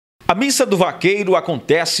A Missa do Vaqueiro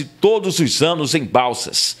acontece todos os anos em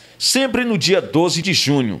Balsas, sempre no dia 12 de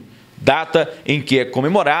junho, data em que é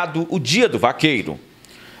comemorado o Dia do Vaqueiro.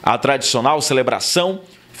 A tradicional celebração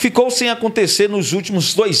ficou sem acontecer nos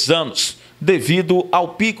últimos 2 anos, devido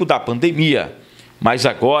ao pico da pandemia. Mas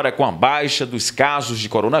agora, com a baixa dos casos de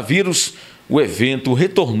coronavírus, o evento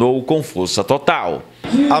retornou com força total.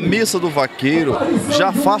 A Missa do Vaqueiro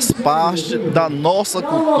já faz parte da nossa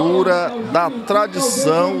cultura, da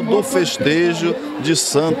tradição do festejo de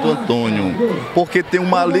Santo Antônio, porque tem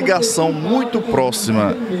uma ligação muito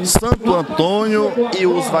próxima, Santo Antônio e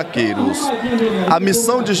os vaqueiros. A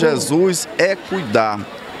missão de Jesus é cuidar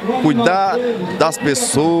das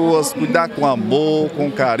pessoas, cuidar com amor,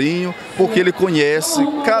 com carinho, porque Ele conhece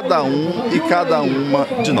cada um e cada uma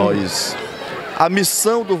de nós. A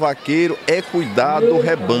missão do vaqueiro é cuidar do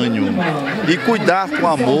rebanho e cuidar com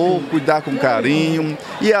amor, cuidar com carinho,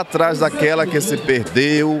 ir atrás daquela que se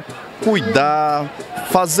perdeu, cuidar,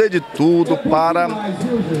 fazer de tudo para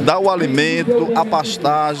dar o alimento, a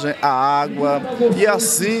pastagem, a água. E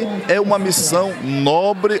assim é uma missão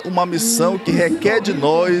nobre, uma missão que requer de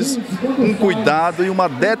nós um cuidado e uma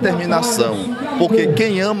determinação. Porque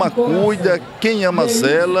quem ama cuida, quem ama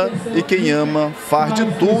zela e quem ama faz de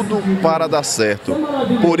tudo para dar certo.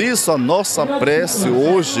 Por isso a nossa prece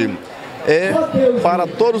hoje é para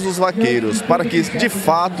todos os vaqueiros, para que de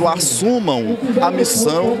fato assumam a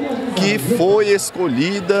missão que foi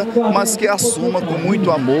escolhida, mas que assuma com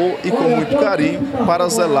muito amor e com muito carinho para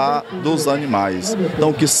zelar dos animais.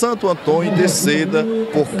 Então que Santo Antônio interceda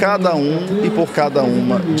por cada um e por cada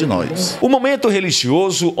uma de nós. O momento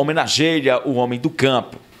religioso homenageia o homem do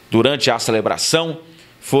campo. Durante a celebração,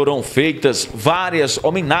 foram feitas várias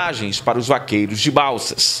homenagens para os vaqueiros de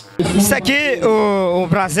Balsas. Isso aqui, o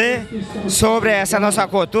prazer sobre essa nossa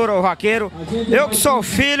cultura, o vaqueiro. Eu que sou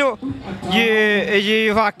filho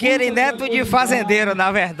de vaqueiro e neto de fazendeiro,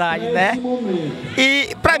 na verdade, né?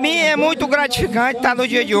 E para mim é muito gratificante estar no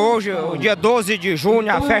dia de hoje, o dia 12 de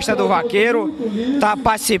junho, a festa do vaqueiro, estar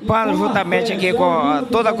participando juntamente aqui com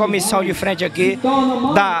toda a comissão de frente aqui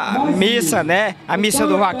da missa, né? A missa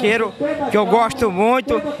do vaqueiro, que eu gosto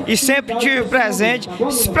muito e sempre tive presente.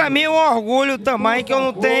 Isso para mim é um orgulho também que eu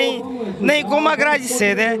não tenho nem como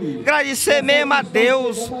agradecer, né? Agradecer mesmo a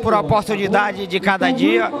Deus por a oportunidade de cada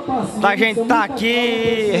dia da gente estar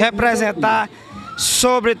aqui e representar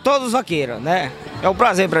sobre todos os vaqueiros, né? É um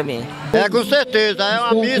prazer para mim. É, com certeza. É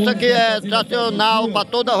uma missa que é tradicional para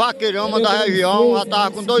toda a vaqueirama da região. Já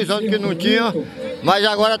estava com 2 anos que não tinha, mas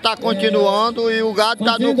agora está continuando e o gado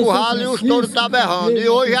está no curral e os touros estão berrando. E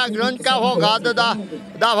hoje é a grande cavalgada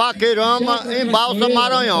da vaqueirama em Balsa,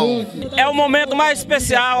 Maranhão. É o momento mais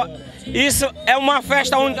especial. Isso é uma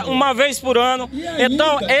festa única, uma vez por ano.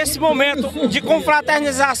 Então, esse momento de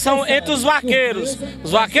confraternização entre os vaqueiros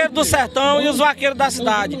do sertão e os vaqueiros da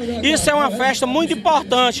cidade. Isso é uma festa muito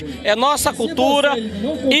importante, é nossa cultura,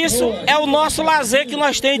 isso é o nosso lazer que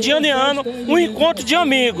nós temos de ano em ano, um encontro de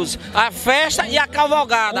amigos. A festa e a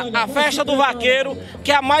cavalgada, a festa do vaqueiro,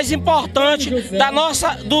 que é a mais importante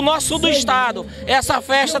do nosso do estado. Essa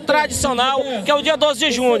festa tradicional, que é o dia 12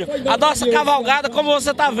 de junho. A nossa cavalgada, como você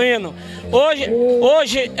está vendo.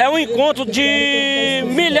 Hoje é um encontro de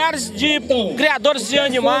milhares de criadores de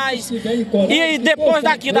animais e depois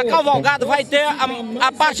daqui da cavalgada vai ter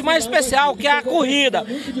a parte mais especial, que é a corrida.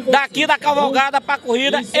 Daqui da cavalgada para a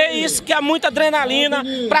corrida, é isso que é muita adrenalina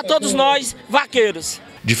para todos nós vaqueiros.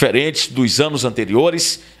 Diferente dos anos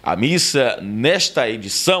anteriores, a missa nesta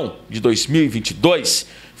edição de 2022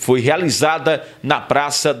 foi realizada na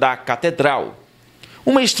Praça da Catedral.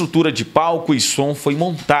 Uma estrutura de palco e som foi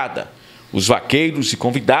montada. Os vaqueiros e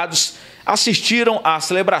convidados assistiram à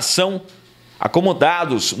celebração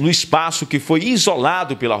acomodados no espaço que foi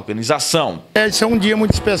isolado pela organização. Esse é um dia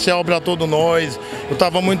muito especial para todos nós. Eu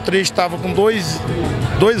estava muito triste, estava com dois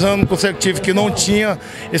anos consecutivos que não tinha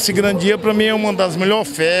esse grande dia. Para mim é uma das melhores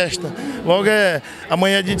festas. Logo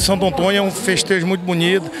amanhã de Santo Antônio, é um festejo muito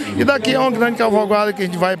bonito. E daqui é uma grande cavalgada que a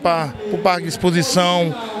gente vai para o Parque de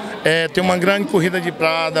Exposição. Tem uma grande corrida de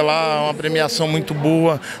prada lá, uma premiação muito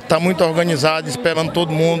boa, está muito organizado, esperando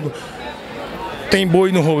todo mundo. Tem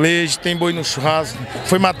boi no rolejo, tem boi no churrasco.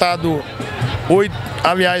 Foi matado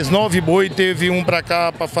 9 boi, teve um para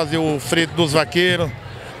cá para fazer o frete dos vaqueiros,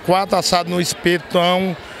 4 assados no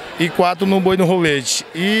espetão e 4 no boi no rolete.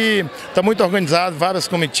 E está muito organizado, várias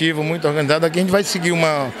comitivas, muito organizado. Aqui a gente vai seguir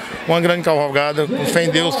uma grande cavalgada, com fé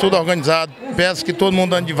em Deus, tudo organizado. Peço que todo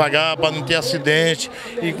mundo ande devagar para não ter acidente.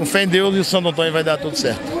 E com fé em Deus e o Santo Antônio vai dar tudo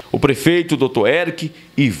certo. O prefeito, Dr. Eric,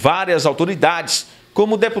 e várias autoridades,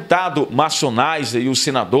 como o deputado Macionais e o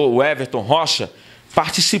senador Everton Rocha,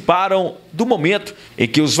 participaram do momento em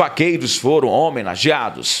que os vaqueiros foram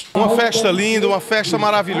homenageados. Uma festa linda, uma festa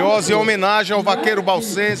maravilhosa em homenagem ao vaqueiro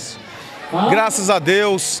balsense. Graças a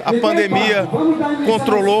Deus, a pandemia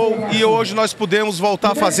controlou e hoje nós podemos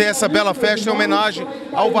voltar a fazer essa bela festa em homenagem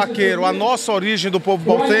ao vaqueiro. A nossa origem do povo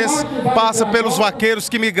balsense passa pelos vaqueiros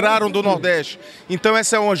que migraram do Nordeste. Então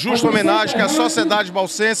essa é uma justa homenagem que a sociedade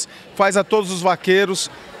balsense faz a todos os vaqueiros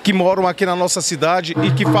que moram aqui na nossa cidade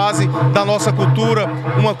e que fazem da nossa cultura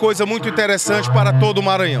uma coisa muito interessante para todo o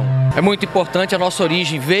Maranhão. É muito importante, a nossa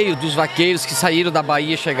origem veio dos vaqueiros que saíram da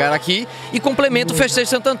Bahia, chegaram aqui e complementa o festejo de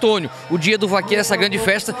Santo Antônio, o dia do vaqueiro, essa grande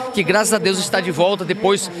festa que graças a Deus está de volta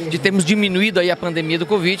depois de termos diminuído aí a pandemia do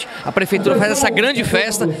Covid. A prefeitura faz essa grande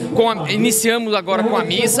festa, iniciamos agora com a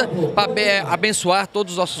missa para abençoar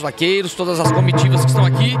todos os nossos vaqueiros, todas as comitivas que estão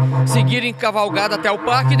aqui, seguirem cavalgada até o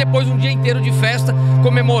parque e depois um dia inteiro de festa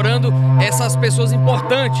comemorando essas pessoas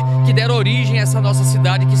importantes que deram origem a essa nossa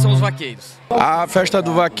cidade, que são os vaqueiros. A festa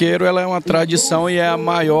do vaqueiro ela é uma tradição e é a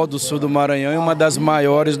maior do sul do Maranhão e uma das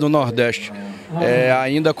maiores do Nordeste.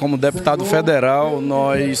 Ainda como deputado federal,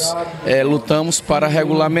 nós lutamos para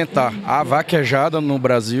regulamentar a vaquejada no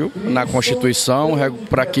Brasil, na Constituição,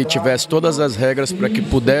 para que tivesse todas as regras, para que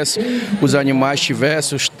os animais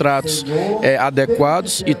tivessem os tratos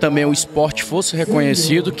adequados e também o esporte fosse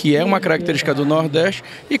reconhecido, que é uma característica do Nordeste.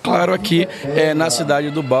 E claro, aqui na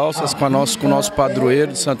cidade do Balsas, com o nosso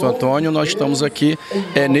padroeiro de Santo Antônio, nós estamos aqui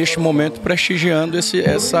neste momento prestigiando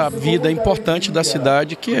essa vida importante da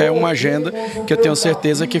cidade, que é uma agenda que eu tenho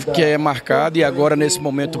certeza que é marcada e agora nesse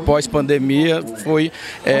momento pós-pandemia foi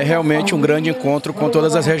realmente um grande encontro com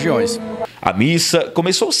todas as regiões. A missa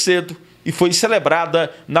começou cedo e foi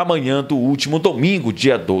celebrada na manhã do último domingo,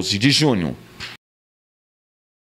 dia 12 de junho.